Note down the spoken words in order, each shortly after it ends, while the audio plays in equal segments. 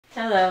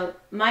Hello,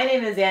 my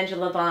name is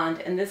Angela Bond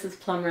and this is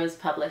Plum Rose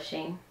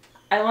Publishing.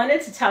 I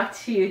wanted to talk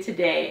to you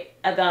today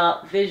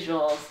about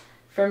visuals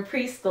from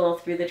preschool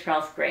through the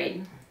 12th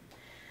grade.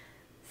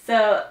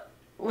 So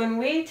when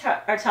we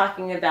are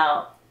talking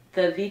about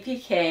the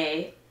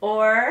VPK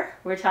or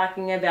we're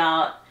talking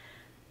about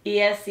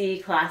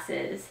ESE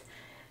classes,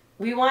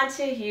 we want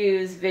to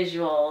use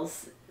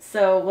visuals.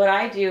 So what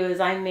I do is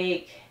I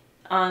make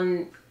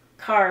on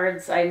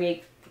cards, I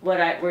make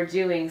what we're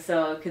doing,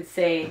 so it could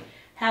say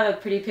have a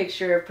pretty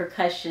picture of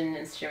percussion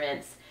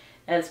instruments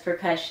as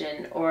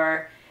percussion,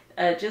 or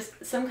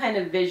just some kind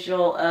of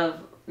visual of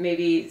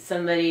maybe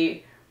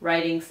somebody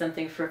writing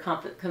something for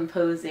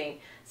composing.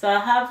 So I'll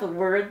have the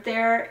word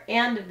there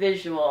and a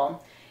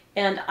visual,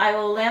 and I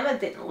will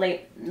laminate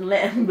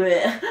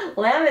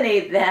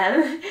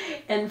them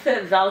and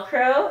put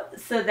Velcro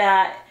so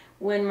that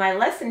when my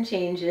lesson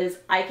changes,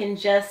 I can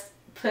just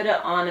put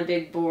it on a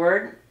big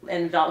board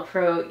and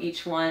Velcro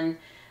each one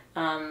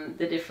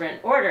the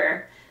different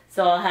order.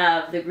 So I'll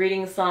have the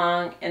greeting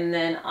song and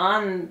then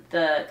on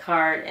the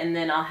card, and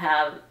then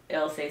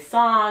it'll say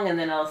song, and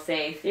then it'll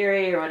say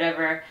theory or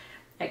whatever,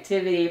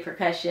 activity,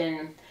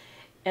 percussion.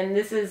 And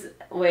this is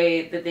a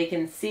way that they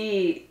can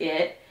see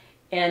it,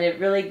 and it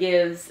really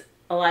gives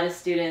a lot of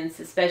students,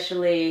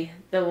 especially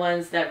the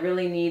ones that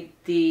really need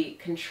the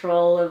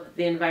control of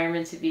the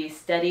environment to be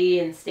steady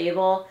and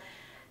stable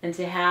and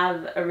to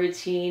have a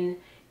routine,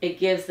 it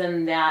gives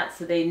them that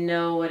so they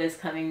know what is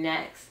coming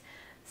next.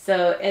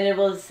 So, and it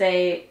will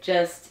say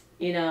just,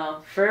 you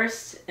know,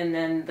 first and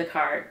then the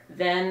card,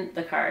 then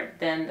the card,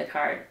 then the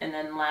card, and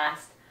then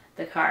last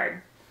the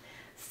card.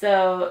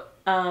 So,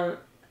 so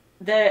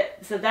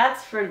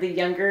that's for the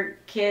younger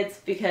kids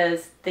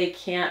because they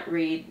can't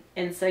read,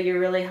 and so you're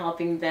really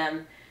helping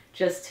them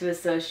just to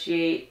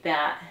associate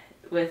that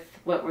with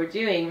what we're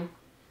doing.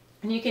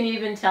 And you can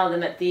even tell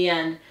them at the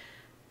end,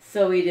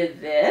 so we did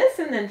this,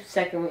 and then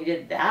second we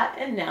did that,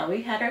 and now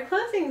we had our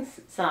closing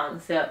song.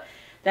 So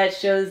that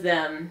shows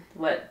them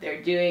what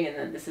they're doing, and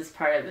then this is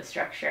part of the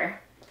structure.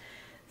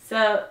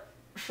 So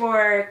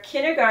for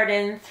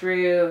kindergarten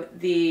through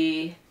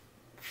the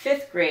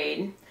 5th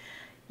grade,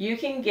 you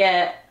can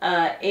get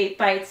 8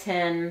 by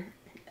 10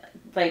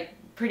 like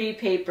pretty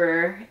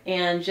paper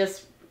and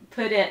just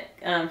put it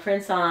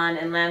prints on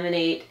and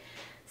laminate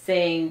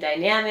saying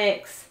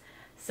dynamics.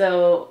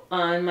 So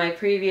on my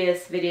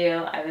previous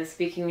video I was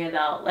speaking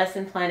about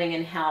lesson planning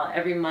and how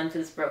every month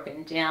is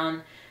broken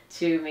down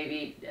to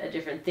maybe a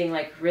different thing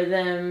like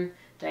rhythm,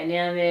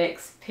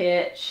 dynamics,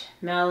 pitch,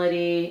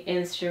 melody,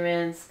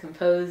 instruments,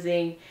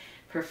 composing,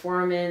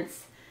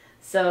 performance.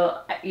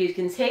 So you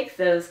can take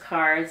those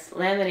cards,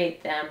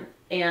 laminate them,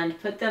 and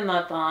put them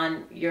up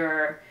on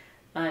your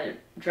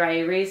dry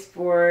erase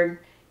board,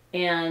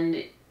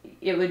 and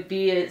it would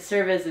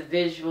serve as a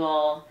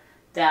visual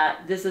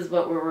that this is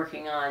what we're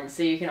working on.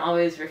 So you can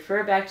always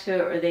refer back to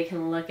it, or they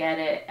can look at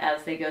it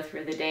as they go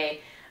through the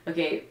day.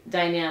 Okay,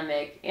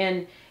 dynamic,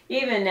 and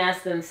even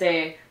ask them,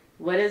 say,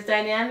 what is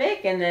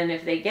dynamic? And then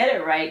if they get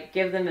it right,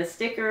 give them a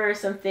sticker or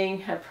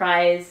something, a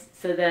prize,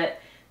 so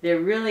that they're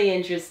really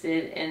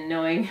interested in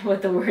knowing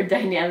what the word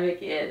dynamic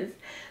is.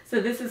 So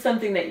this is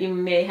something that you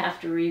may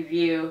have to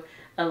review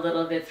a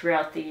little bit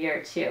throughout the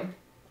year too.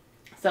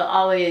 So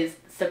always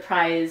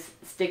surprise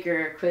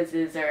sticker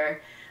quizzes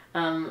are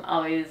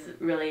always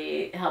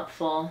really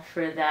helpful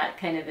for that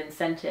kind of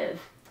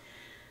incentive.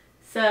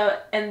 So,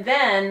 and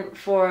then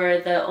for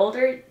the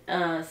older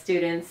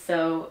students,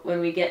 so when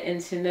we get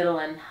into middle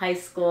and high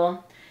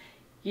school,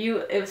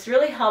 it was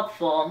really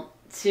helpful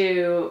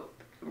to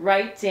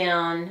write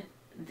down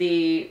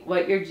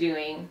what you're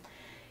doing.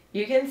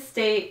 You can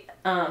state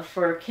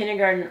for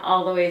kindergarten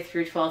all the way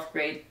through 12th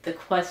grade the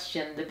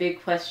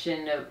big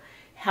question of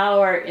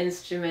how are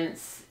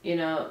instruments, you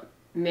know,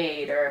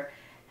 made, or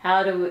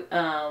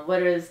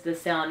what is the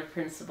sound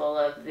principle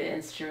of the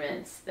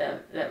instruments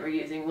that we're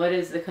using? What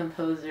is the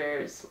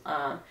composer's,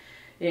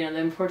 you know, the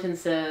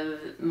importance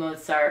of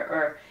Mozart,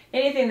 or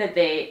anything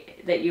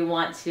that you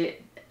want to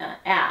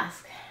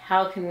ask?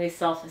 How can we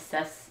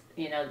self-assess,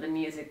 you know, the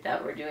music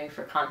that we're doing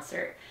for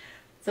concert?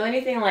 So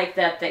anything like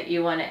that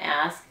you want to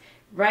ask,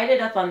 write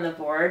it up on the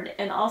board.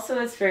 And also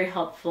it's very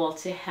helpful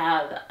to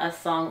have a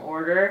song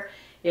order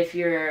if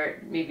you're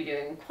maybe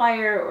doing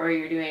choir, or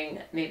you're doing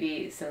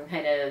maybe some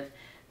kind of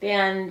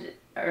band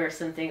or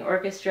something,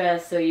 orchestra,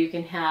 so you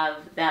can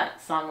have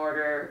that song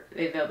order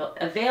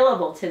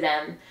available to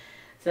them,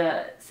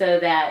 so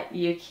that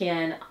you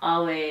can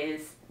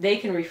they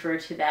can refer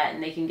to that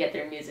and they can get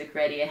their music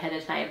ready ahead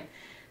of time.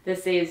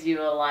 This saves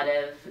you a lot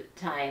of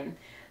time.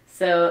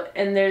 So,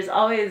 and there's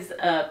always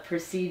a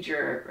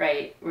procedure,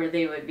 right, where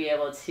they would be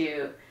able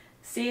to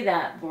see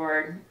that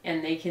board,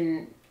 and they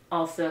can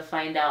also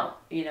find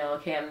out, you know,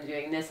 okay, I'm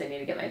doing this, I need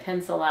to get my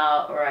pencil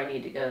out, or I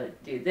need to go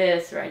do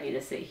this, or I need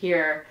to sit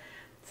here.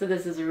 So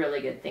this is a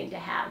really good thing to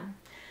have.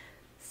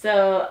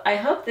 So I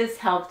hope this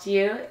helped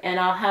you, and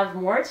I'll have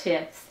more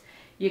tips.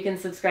 You can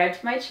subscribe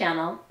to my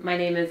channel. My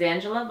name is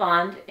Angela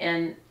Bond,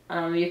 and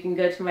you can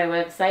go to my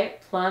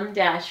website,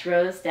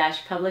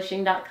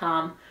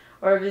 plum-rose-publishing.com,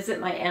 or visit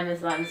my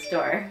Amazon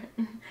store.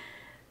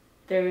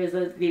 There is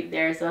a beep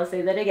there, so I'll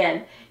say that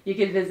again. You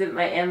can visit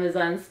my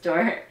Amazon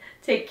store.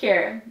 Take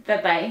care.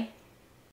 Bye-bye.